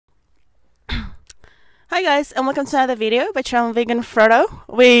Hi guys, and welcome to another video by Travel Vegan Frodo.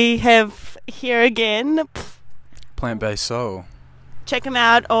 We have here again Plant-based soul. check him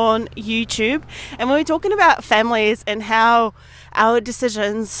out on YouTube, and we were talking about families and how our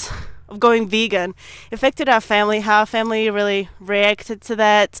decisions of going vegan affected our family, how our family really reacted to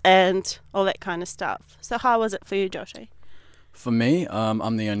that and all that kind of stuff. So how was it for you, Joshy? For me,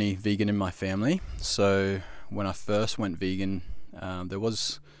 I'm the only vegan in my family, so when I first went vegan, there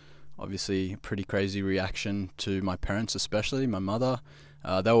was obviously a pretty crazy reaction to my parents, especially my mother.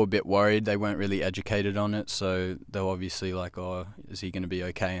 They were a bit worried. They weren't really educated on it, so they were obviously like, oh, is he going to be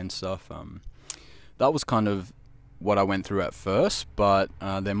okay and stuff. That was kind of what I went through at first, but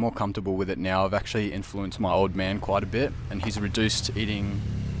they're more comfortable with it now. I've actually influenced my old man quite a bit, and he's reduced eating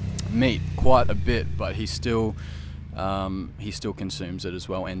meat quite a bit, but he still consumes it as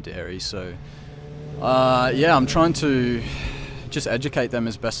well, and dairy. So yeah, I'm trying to just educate them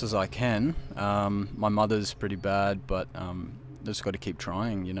as best as I can. My mother's pretty bad, but just got to keep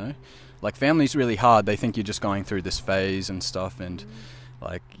trying, you know. Like, family's really hard. They think you're just going through this phase and stuff, and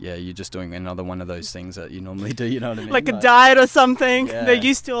like, yeah, you're just doing another one of those things that you normally do, you know what I mean? Like a diet or something. Yeah. They're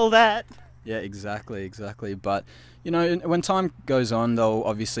used to all that. Yeah, exactly. But, you know, when time goes on, they'll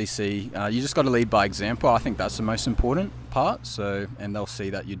obviously see, you just got to lead by example. I think that's the most important part. So, and they'll see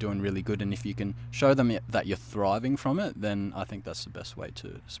that you're doing really good. And if you can show them that you're thriving from it, then I think that's the best way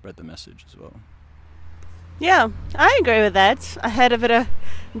to spread the message as well. Yeah, I agree with that. I had a bit of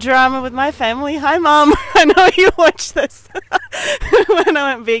drama with my family. Hi, Mum. I know you watched this when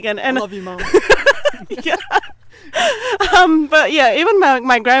I went vegan. And I love you, Mum. yeah. But yeah, even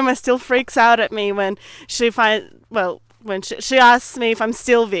my grandma still freaks out at me when she she asks me if I'm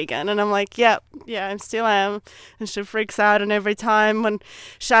still vegan, and I'm like, yeah, I still am, and she freaks out. And every time when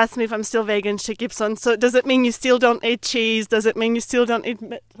she asks me if I'm still vegan, she keeps on, so does it mean you still don't eat cheese? Does it mean you still don't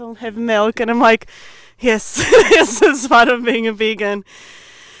have milk? And I'm like, yes, this is part of being a vegan.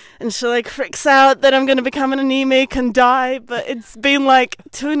 And she like freaks out that I'm going to become an anemic and die, but it's been like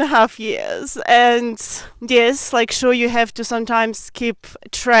 2.5 years. And yes, like, sure, you have to sometimes keep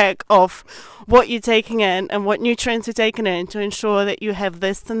track of what you're taking in and what nutrients you're taking in to ensure that you have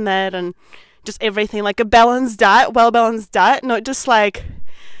this and that and just everything, like a balanced diet, well-balanced diet, not just like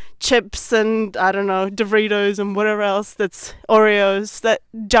chips and, I don't know, Doritos and whatever else that's Oreos, that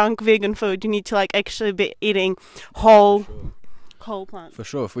junk vegan food. You need to like actually be eating whole plant. For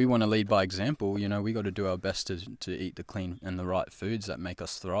sure. If we want to lead by example, you know, we got to do our best to eat the clean and the right foods that make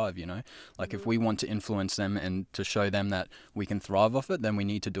us thrive, you know. Like, if we want to influence them and to show them that we can thrive off it, then we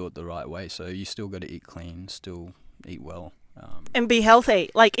need to do it the right way. So you still got to eat clean, still eat well. And be healthy,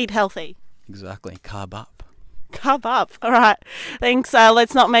 like eat healthy. Exactly. Carb up. Carb up. All right. Thanks.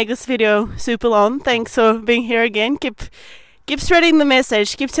 Let's not make this video super long. Thanks for being here again. Keep spreading the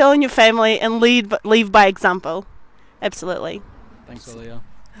message. Keep telling your family and lead by example. Absolutely. Thanks, Olivia.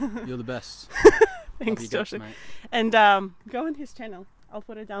 You're the best. Thanks, Josh. Mate. And go on his channel. I'll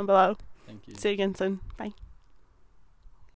put it down below. Thank you. See you again soon. Bye.